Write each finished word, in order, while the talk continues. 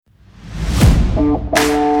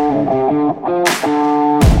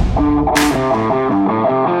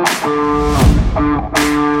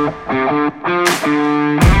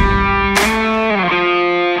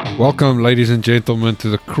Welcome, ladies and gentlemen, to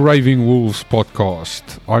the Craving Wolves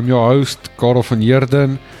podcast. I'm your host, Karel van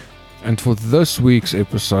Heerden, and for this week's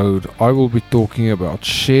episode, I will be talking about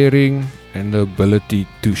sharing and the ability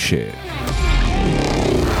to share.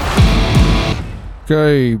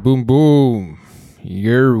 Okay, boom, boom.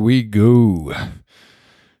 Here we go.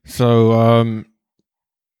 So,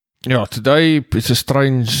 today it's a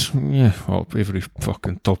strange, every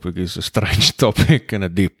fucking topic is a strange topic and a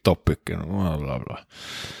deep topic and blah, blah,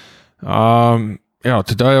 blah.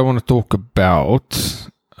 Today I want to talk about,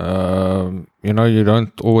 you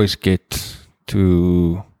don't always get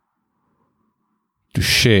to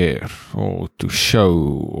share or to show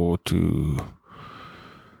or to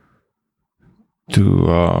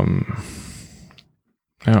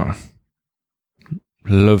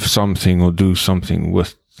live something or do something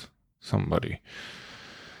with somebody.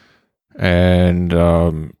 And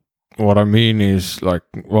what I mean is,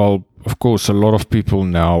 of course, a lot of people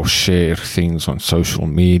now share things on social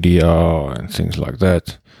media and things like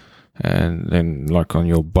that. And then, on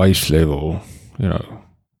your base level,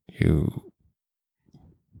 you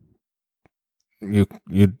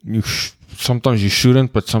sometimes you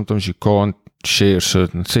shouldn't, but sometimes you can't share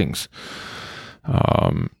certain things.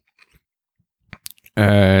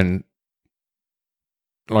 And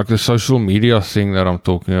the social media thing that I'm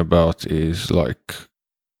talking about is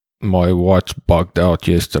my watch bugged out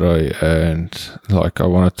yesterday, and I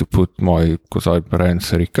wanted to put because I ran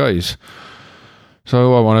 30Ks,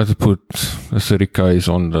 so I wanted to put the 30Ks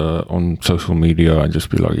on social media and just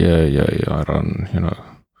be like, I run,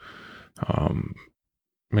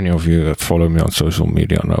 many of you that follow me on social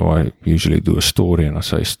media know I usually do a story and I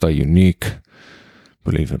say stay unique,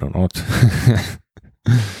 believe it or not.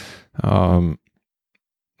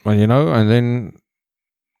 And then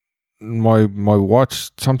my watch,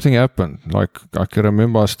 something happened. I can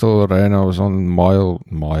remember I still ran, I was on mile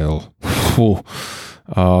 4.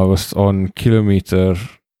 I was on kilometer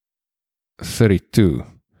 32.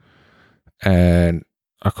 And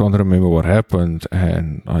I can't remember what happened.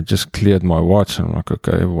 And I just cleared my watch. And I'm like,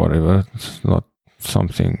 okay, whatever. It's not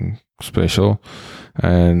something special.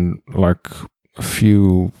 And a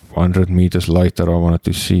few 100 meters later, I wanted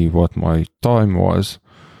to see what my time was.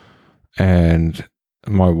 And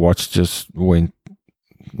my watch just went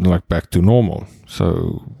back to normal,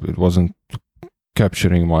 so it wasn't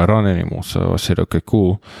capturing my run anymore. So I said, okay,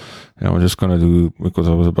 cool, and I'm just gonna do, because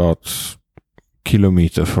I was about a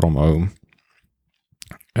kilometer from home,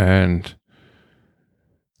 and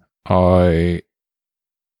I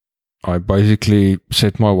basically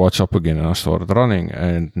set my watch up again and I started running,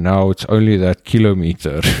 and now it's only that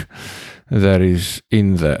kilometer that is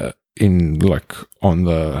on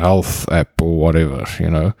the health app or whatever,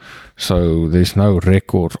 so there's no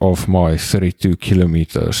record of my 32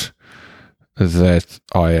 kilometers that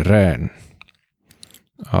I ran.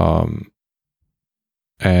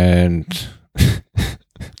 And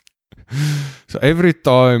so every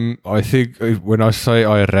time I think when I say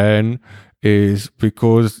I ran is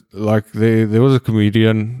because there was a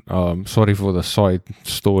comedian, sorry for the side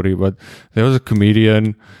story, but there was a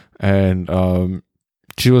comedian and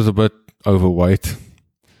she was a bit overweight,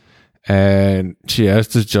 and she has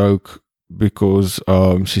this joke because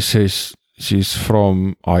she says she's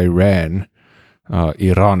from Iran,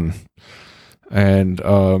 and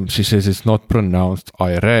she says it's not pronounced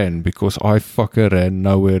Iran because I fucking ran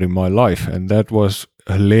nowhere in my life, and that was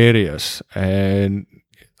hilarious. And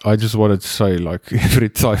I just wanted to say, every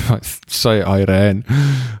time I say Iran,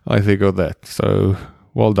 I think of that. So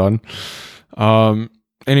well done.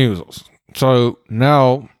 Anyways, so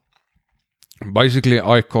now basically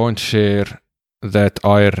I can't share that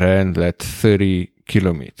I ran that 30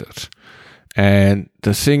 kilometers. And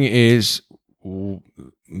the thing is,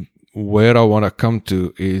 where I want to come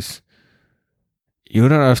to is, you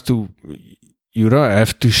don't have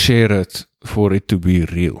to share it for it to be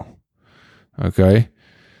real. Okay?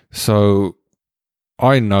 So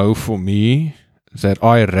I know for me that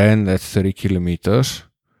I ran that 30 kilometers,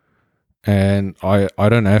 and I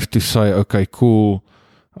don't have to say, okay, cool,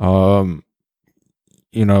 I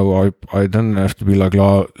don't have to be like,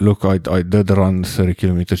 look, I did run 30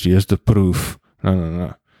 kilometers, here's the proof.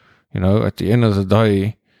 No. At the end of the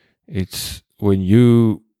day, it's when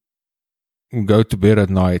you go to bed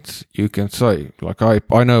at night, you can say,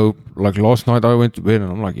 I know, last night I went to bed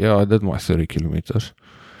and I'm like, I did my 30 kilometers,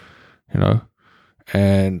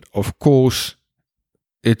 and of course,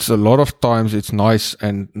 it's a lot of times it's nice,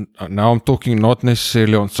 and now I'm talking not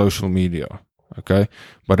necessarily on social media, okay?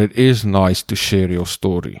 But it is nice to share your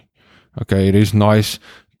story, okay? It is nice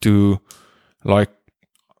to like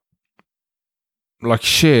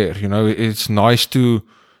share, it's nice to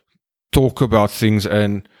talk about things.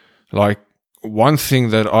 And like one thing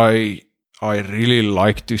that I really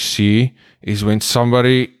like to see is when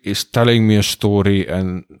somebody is telling me a story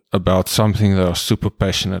and about something that I'm super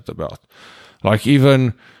passionate about. Like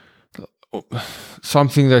even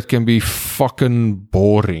something that can be fucking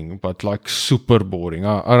boring, but like super boring.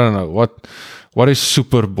 I don't know what is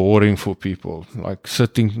super boring for people. Like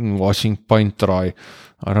sitting and watching paint dry.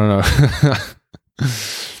 I don't know.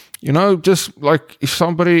 Just like if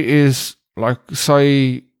somebody is like,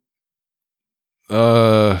 say,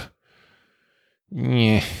 a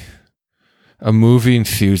movie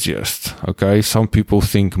enthusiast, okay? Some people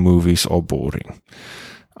think movies are boring.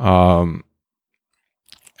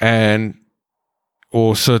 And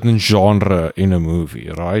or certain genre in a movie,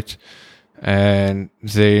 right? And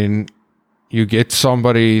then you get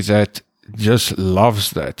somebody that just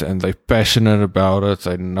loves that and they're passionate about it.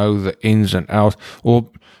 They know the ins and outs. Or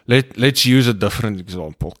let's use a different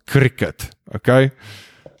example. Cricket, okay?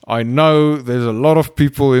 I know there's a lot of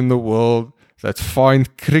people in the world that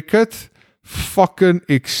find cricket fucking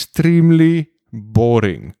extremely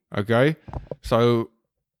boring, okay? So,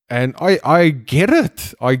 and I get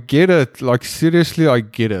it. Like seriously, I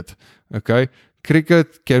get it, okay?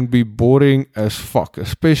 Cricket can be boring as fuck,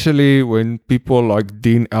 especially when people like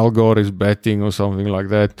Dean Elgar is batting or something like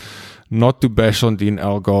that. Not to bash on Dean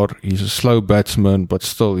Elgar, he's a slow batsman, but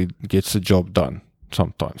still he gets the job done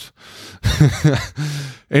sometimes.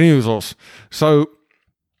 Anyways, so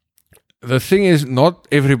the thing is, not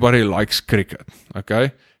everybody likes cricket,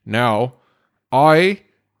 okay? Now,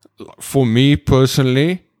 for me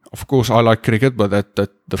personally, of course I like cricket, but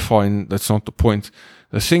that's not the point.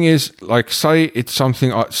 The thing is, like, say it's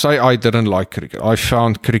something, say I didn't like cricket. I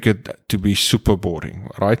found cricket to be super boring,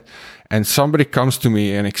 right? And somebody comes to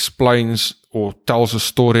me and explains or tells a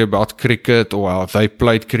story about cricket or how they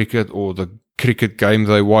played cricket or the cricket game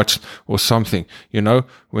they watched or something,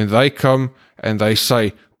 when they come and they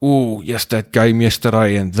say, oh, yes, that game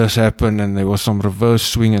yesterday and this happened and there was some reverse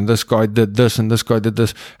swing and this guy did this and this guy did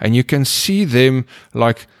this. And you can see them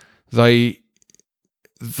like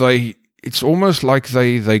it's almost like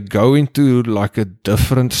they go into like a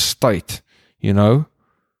different state,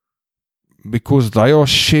 because they are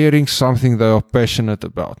sharing something they are passionate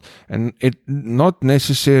about. And it not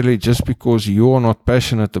necessarily just because you are not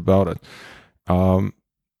passionate about it.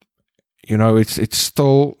 It's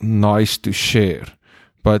still nice to share.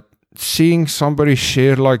 But seeing somebody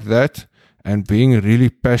share like that and being really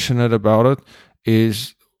passionate about it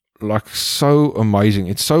is like so amazing.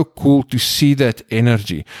 It's so cool to see that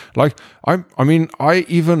energy. Like I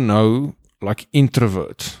even know like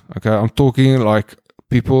introverts. Okay, I'm talking like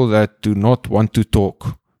people that do not want to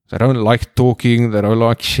talk. They don't like talking. They don't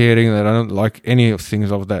like sharing. They don't like any of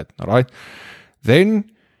things of that. Right?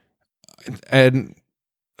 Then, and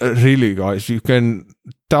really, guys, you can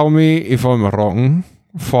tell me if I'm wrong.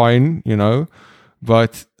 Fine,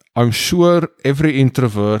 but I'm sure every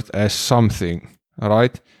introvert has something,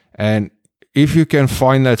 right? And if you can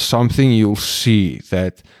find that something, you'll see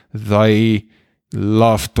that they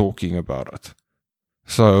love talking about it.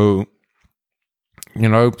 So,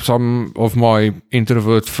 some of my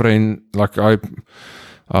introvert friends, like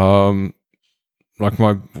one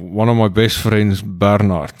of my best friends,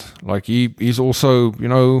 Bernard, like he's also,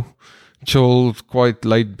 chilled, quite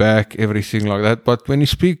laid back, everything like that. But when he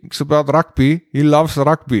speaks about rugby, he loves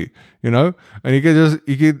rugby, and he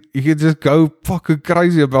can just go fucking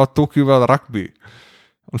crazy about talking about rugby.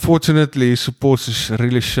 Unfortunately, he supports a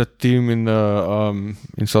really shit team in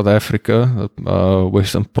South Africa,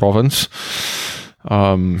 Western Province.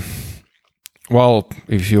 Well,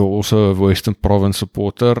 if you're also a Western Province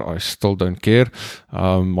supporter, I still don't care.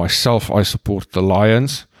 Myself, I support the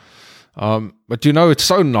Lions. But it's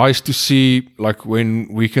so nice to see like when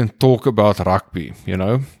we can talk about rugby,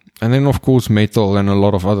 and then of course metal and a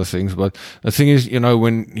lot of other things. But the thing is,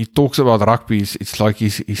 when he talks about rugby, it's like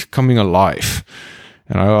he's coming alive,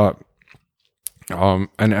 and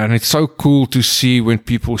it's so cool to see when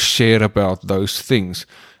people share about those things.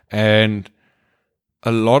 And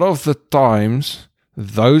a lot of the times,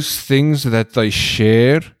 those things that they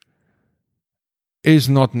share is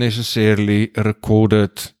not necessarily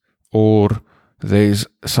recorded, or there's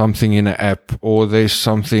something in an app, or there's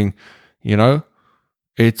something,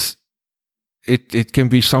 it can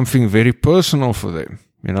be something very personal for them,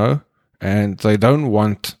 and they don't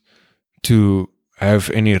want to have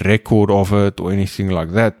any record of it or anything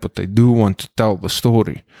like that, but they do want to tell the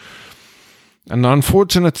story. And the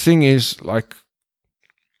unfortunate thing is, like,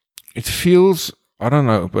 it feels, I don't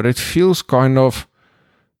know, but it feels kind of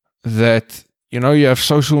that, you have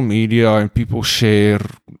social media and people share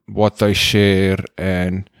what they share,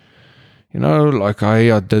 and like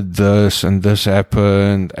I did this and this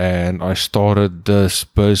happened, and I started this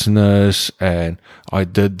business, and I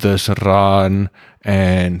did this run,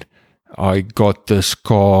 and I got this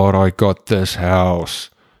car, I got this house,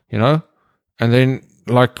 and then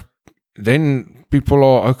then people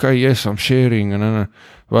are, okay, yes, I'm sharing,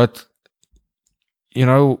 but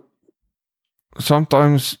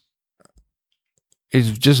sometimes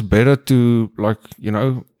it's just better to, like,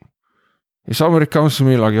 if somebody comes to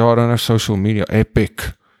me like, I don't have social media, epic.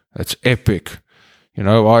 That's epic.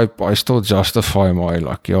 I still justify my,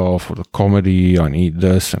 like, for the comedy, I need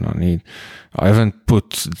this and I haven't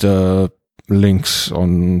put the links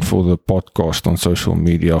for the podcast on social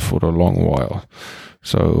media for a long while.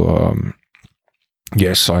 So,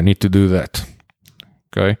 yes, I need to do that.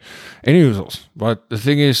 Okay. Anyways, but the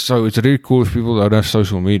thing is, so it's really cool if people don't have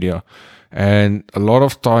social media. And a lot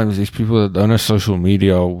of times these people that don't have social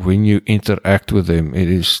media, when you interact with them,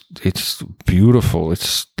 it's beautiful.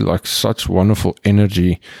 It's like such wonderful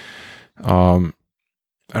energy. And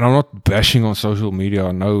I'm not bashing on social media.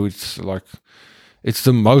 I know it's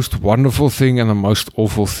the most wonderful thing and the most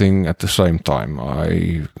awful thing at the same time.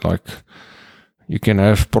 You can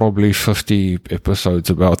have probably 50 episodes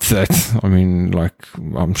about that. I mean, like,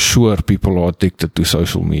 I'm sure people are addicted to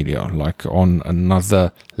social media, like on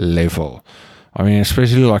another level. I mean,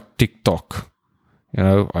 especially like TikTok.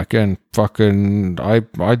 I can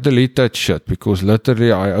I delete that shit because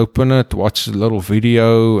literally I open it, watch a little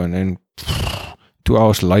video, and then 2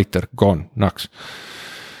 hours later, gone, nuts.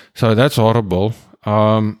 So that's horrible.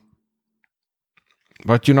 But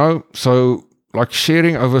so, like,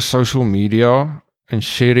 sharing over social media and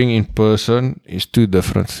sharing in person is two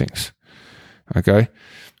different things. Okay.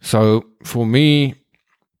 So for me,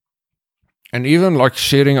 and even like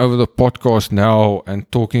sharing over the podcast now and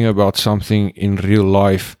talking about something in real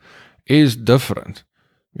life is different,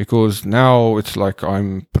 because now it's like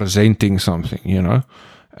I'm presenting something,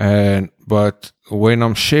 but when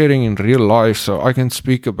I'm sharing in real life, so I can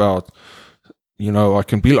speak about, I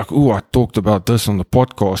can be like, oh, I talked about this on the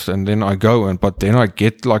podcast, and then I go but then I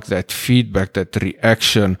get like that feedback, that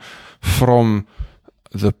reaction from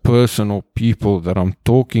the person or people that I'm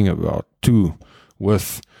talking about too,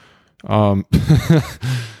 with, and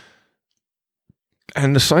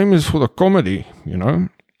the same is for the comedy,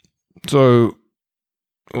 so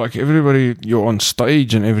like everybody, you're on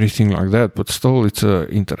stage and everything like that, but still it's a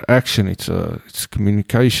interaction, it's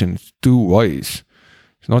communication, it's two ways.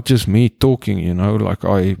 It's not just me talking, like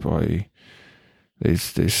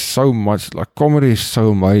there's so much, like, comedy is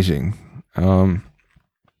so amazing. A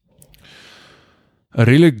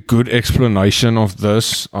really good explanation of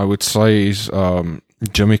this, I would say, is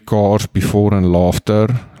Jimmy Carr's Before and Laughter.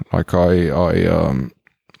 Like,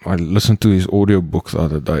 I listened to his audiobook the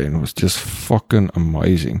other day and it was just fucking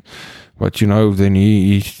amazing. But then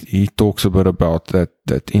he talks a bit about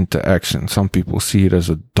that interaction. Some people see it as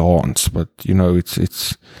a dance, but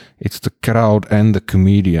it's the crowd and the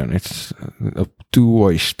comedian. It's a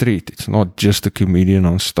two-way street. It's not just the comedian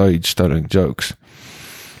on stage telling jokes.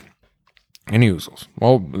 Anyways,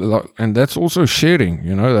 well, and that's also sharing.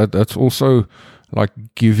 That's also like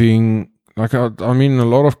giving. Like, I mean, a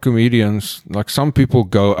lot of comedians, like, some people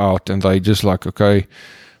go out and they just like, okay,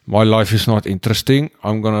 my life is not interesting,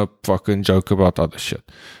 I'm gonna fucking joke about other shit.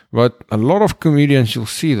 But a lot of comedians, you'll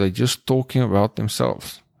see, they're just talking about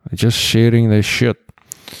themselves. They're just sharing their shit.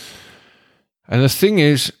 And the thing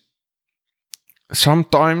is,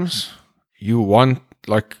 sometimes you want,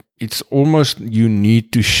 like, it's almost, you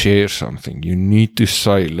need to share something. You need to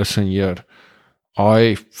say, listen here,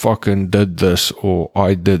 I fucking did this, or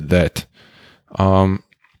I did that.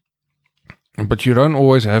 But you don't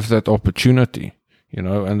always have that opportunity.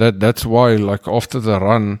 And that's why, like, after the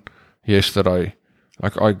run yesterday,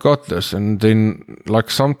 like, I got this, and then, like,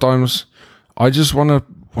 sometimes I just want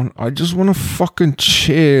to fucking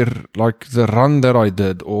share, like, the run that I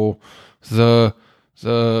did, or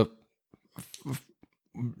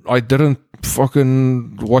I didn't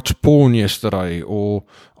fucking watch porn yesterday, or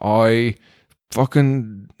I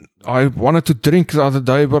wanted to drink the other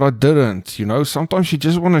day, but I didn't, Sometimes you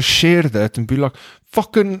just want to share that and be like,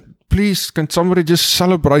 fucking, please, can somebody just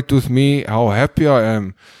celebrate with me how happy I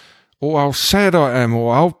am, or how sad I am,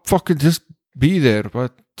 or how fucking just be there.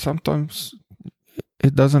 But sometimes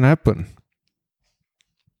it doesn't happen.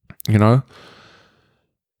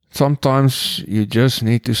 Sometimes you just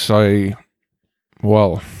need to say,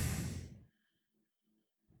 well,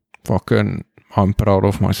 fucking, I'm proud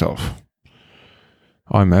of myself.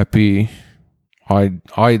 I'm happy I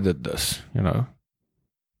did this, you know.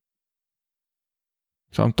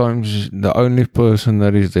 Sometimes the only person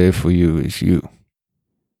that is there for you is you.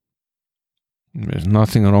 There's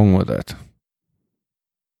nothing wrong with that.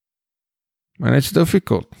 And it's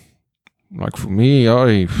difficult. Like for me,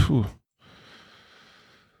 I'm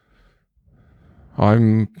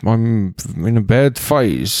in a bad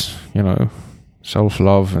phase, you know.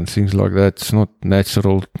 Self-love and things like that. It's not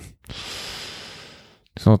natural.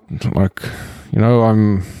 It's not like, you know,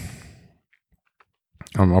 I'm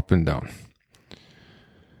up and down.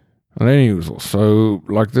 And anyway, so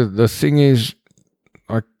like the thing is,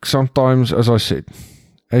 like sometimes, as I said,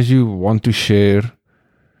 as you want to share,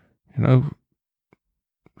 you know,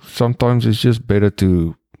 sometimes it's just better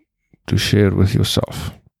to share with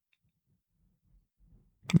yourself.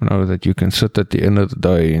 You know, that you can sit at the end of the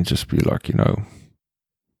day and just be like, you know,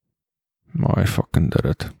 I fucking did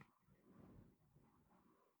it.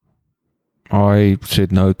 I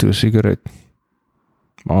said no to a cigarette.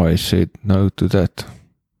 I said no to that.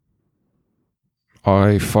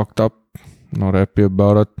 I fucked up, not happy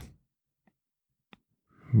about it,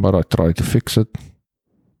 but I tried to fix it,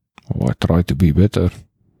 or I tried to be better,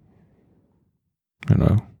 you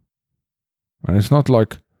know. And it's not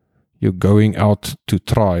like you're going out to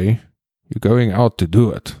try, you're going out to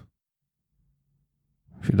do it.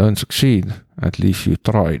 If you don't succeed, at least you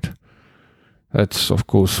tried. That's, of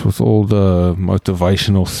course, with all the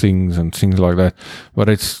motivational things and things like that, but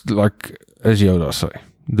it's like, as Yoda say,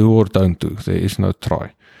 do or don't do. There is no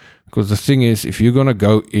try. Because the thing is, if you're going to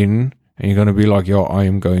go in and you're going to be like, yeah, I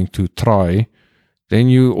am going to try, then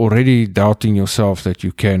you're already doubting yourself that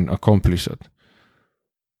you can accomplish it.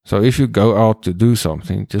 So if you go out to do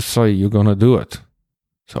something, just say you're going to do it.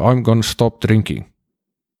 So I'm going to stop drinking.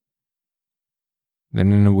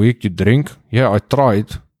 Then in a week you drink. Yeah, I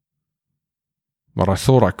tried, but I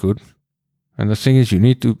thought I could. And the thing is, you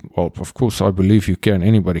need to, well, of course, I believe you can.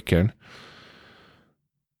 Anybody can.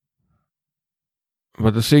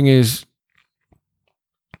 But the thing is,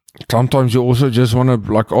 sometimes you also just want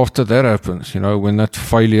to, like after that happens, you know, when that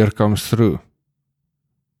failure comes through,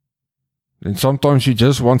 then sometimes you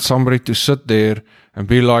just want somebody to sit there and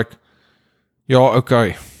be like, yeah,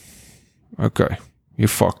 okay, you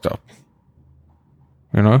fucked up,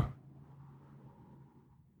 you know?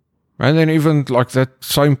 And then even like that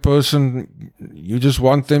same person, you just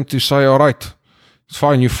want them to say, all right, it's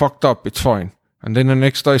fine, you fucked up, it's fine. And then the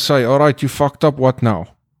next day say, all right, you fucked up, what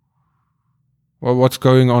now? Well, what's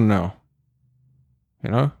going on now? You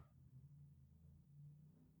know?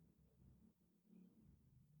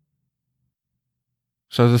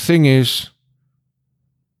 So the thing is,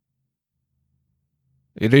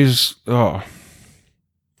 it is,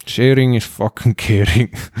 sharing is fucking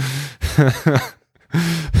caring.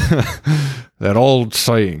 That old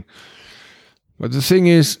saying. But the thing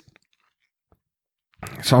is,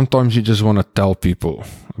 sometimes you just want to tell people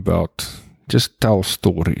about, just tell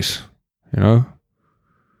stories, you know?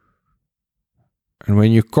 And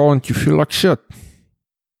when you can't, you feel like shit.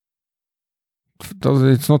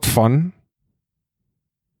 It's not fun.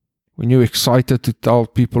 When you're excited to tell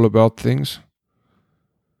people about things.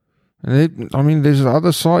 And there's the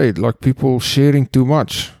other side, like people sharing too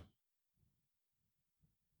much.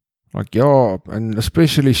 Like, yeah, and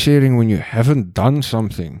especially sharing when you haven't done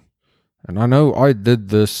something. And I know I did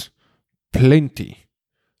this plenty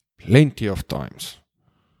of times.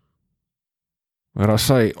 Where I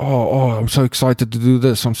say, oh, I'm so excited to do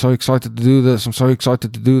this, I'm so excited to do this, I'm so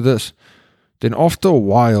excited to do this. Then after a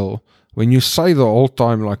while, when you say the whole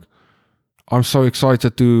time, like, I'm so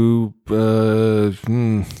excited to,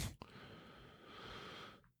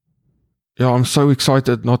 I'm so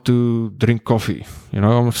excited not to drink coffee. You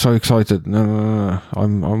know, I'm so excited. No.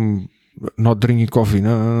 I'm not drinking coffee.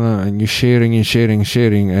 No. And you're sharing.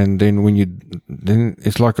 And then then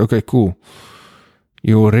it's like, okay, cool.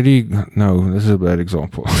 You already, no, this is a bad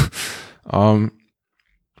example.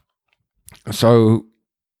 So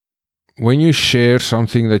when you share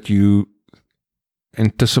something that you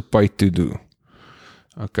anticipate to do,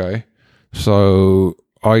 okay, so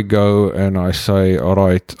I go and I say, all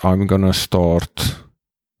right, I'm going to start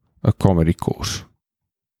a comedy course.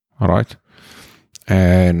 All right.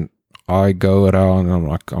 And I go around and I'm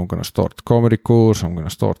like, I'm going to start a comedy course. I'm going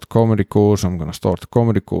to start a comedy course. I'm going to start a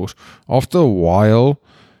comedy course. After a while,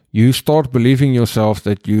 you start believing yourself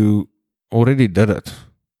that you already did it.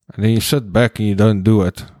 And then you sit back and you don't do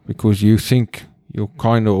it because you think you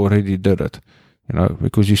kind of already did it, you know,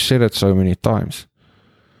 because you said it so many times.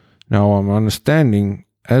 Now I'm understanding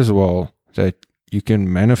as well that you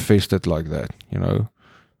can manifest it like that, you know.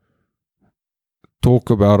 talk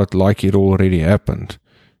about it like it already happened.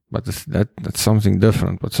 But that's something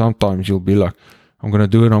different. But sometimes you'll be like, I'm going to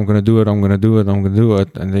do it, I'm going to do it, I'm going to do it, I'm going to do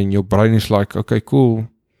it. And then your brain is like, okay, cool.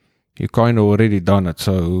 You kind of already done it.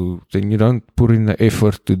 So then you don't put in the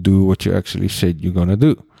effort to do what you actually said you're going to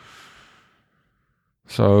do.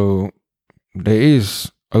 So there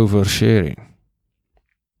is oversharing.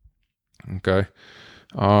 Okay.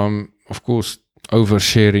 Of course,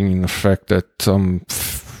 oversharing in the fact that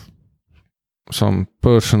some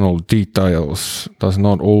personal details does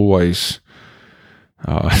not always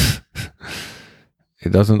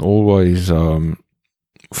it doesn't always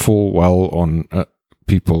fall well on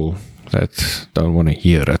people that don't want to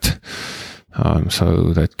hear it.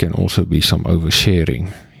 So that can also be some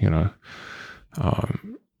oversharing,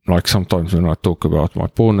 like sometimes when I talk about my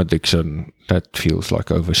porn addiction, that feels like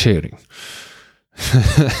oversharing.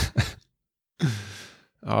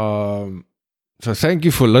 So thank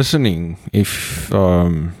you for listening. If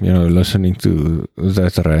listening to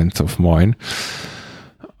that rant of mine.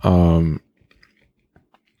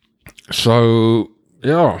 So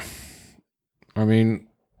yeah, I mean,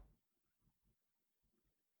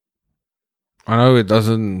 I know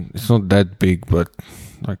it's not that big, but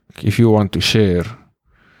like if you want to share,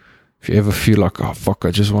 if you ever feel like, oh fuck,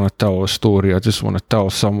 I just want to tell a story, I just want to tell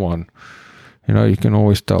someone, you can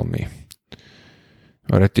always tell me.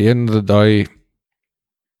 But at the end of the day,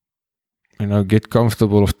 get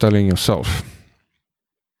comfortable of telling yourself.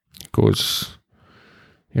 Because,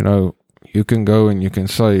 you can go and you can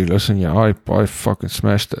say, listen, yeah, I fucking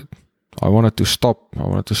smashed it. I wanted to stop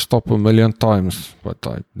 1 million times, but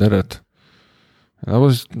I did it. And that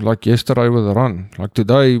was like yesterday with a run. Like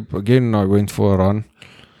today, again, I went for a run.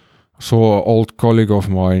 Saw an old colleague of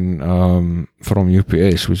mine from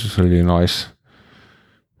UPS, which is really nice.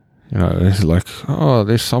 It's like, oh,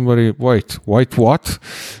 there's somebody, wait, what?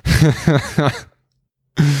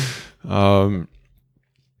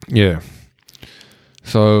 Yeah.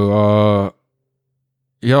 So,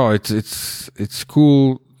 yeah, it's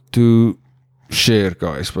cool to share,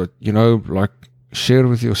 guys, but, like, share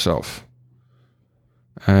with yourself.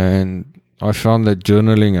 And I found that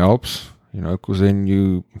journaling helps, because then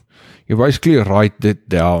you basically write it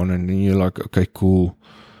down and then you're like, okay, cool.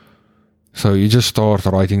 So you just start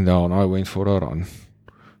writing down, I went for a run.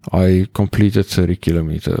 I completed 30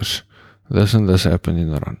 kilometers. This and this happened in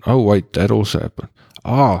the run. Oh, wait, that also happened.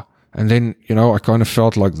 And then, I kind of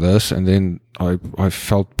felt like this, and then I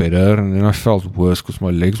felt better, and then I felt worse because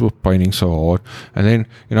my legs were paining so hard. And then,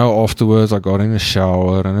 afterwards I got in the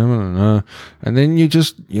shower, and then you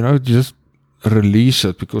just release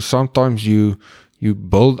it, because sometimes you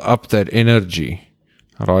build up that energy,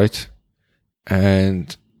 right?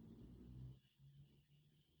 And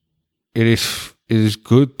it is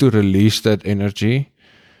good to release that energy.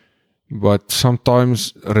 But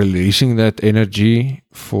sometimes releasing that energy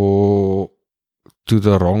to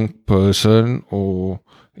the wrong person or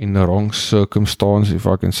in the wrong circumstance, if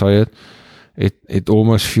I can say it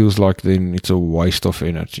almost feels like then it's a waste of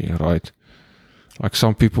energy, right? Like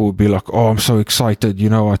some people would be like, oh, I'm so excited,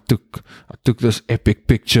 I took this epic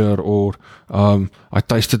picture, or I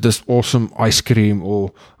tasted this awesome ice cream,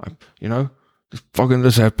 or fucking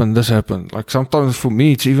this happened. Like sometimes for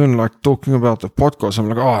me, it's even like talking about the podcast. I'm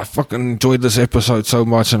like, oh, I fucking enjoyed this episode so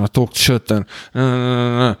much, and I talked shit, and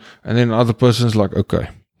then other person's like, okay.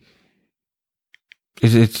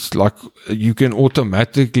 It's like you can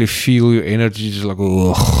automatically feel your energy just like,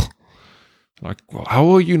 ugh. Like, well, how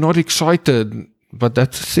are you not excited? But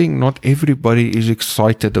that's the thing, not everybody is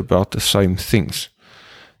excited about the same things.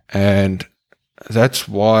 And that's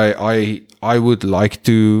why I would like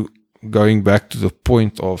to, going back to the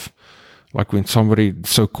point of like when it's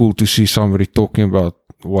so cool to see somebody talking about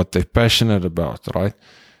what they're passionate about, right?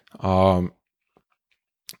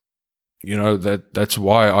 That's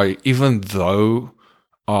why even though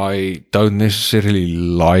I don't necessarily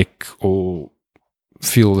like or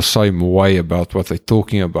feel the same way about what they're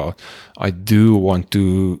talking about, I do want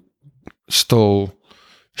to still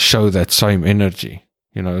show that same energy,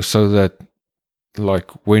 so that like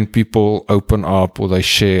when people open up or they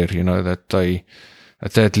share, that they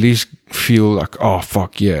at least feel like, oh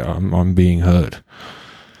fuck yeah, I'm being heard.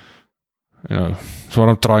 It's what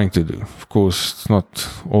I'm trying to do. Of course, it's not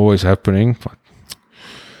always happening, but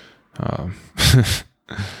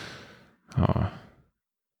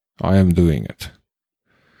I am doing it,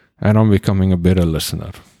 and I'm becoming a better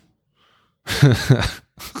listener.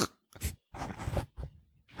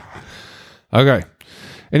 Okay.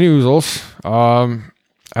 Anyways, also,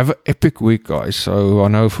 have an epic week, guys. So I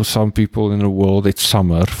know for some people in the world it's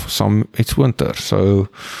summer, for some it's winter. So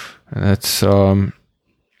that's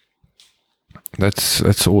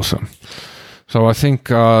That's awesome. So I think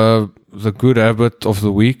the good habit of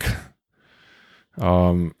the week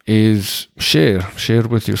is share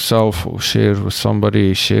with yourself or share with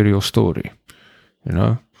somebody, share your story, you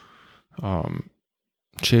know,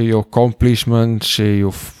 share your accomplishments, share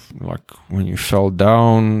your, like when you fell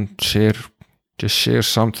down, just share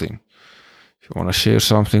something. If you want to share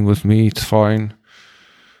something with me, it's fine.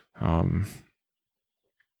 You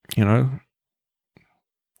know,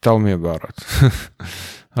 tell me about it.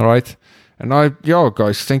 All right. And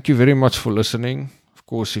guys, thank you very much for listening. Of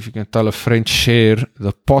course, if you can tell a friend, share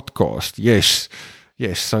the podcast. Yes.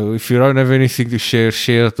 So if you don't have anything to share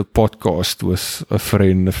the podcast with a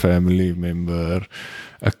friend, a family member,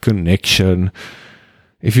 a connection.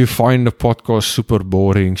 If you find the podcast super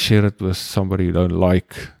boring, share it with somebody you don't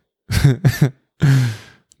like.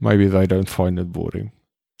 Maybe they don't find it boring.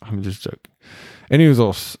 I'm just joking.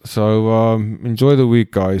 Anyways, so enjoy the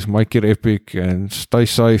week, guys. Make it epic and stay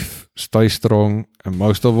safe, stay strong, and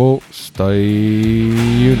most of all, stay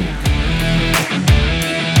unique.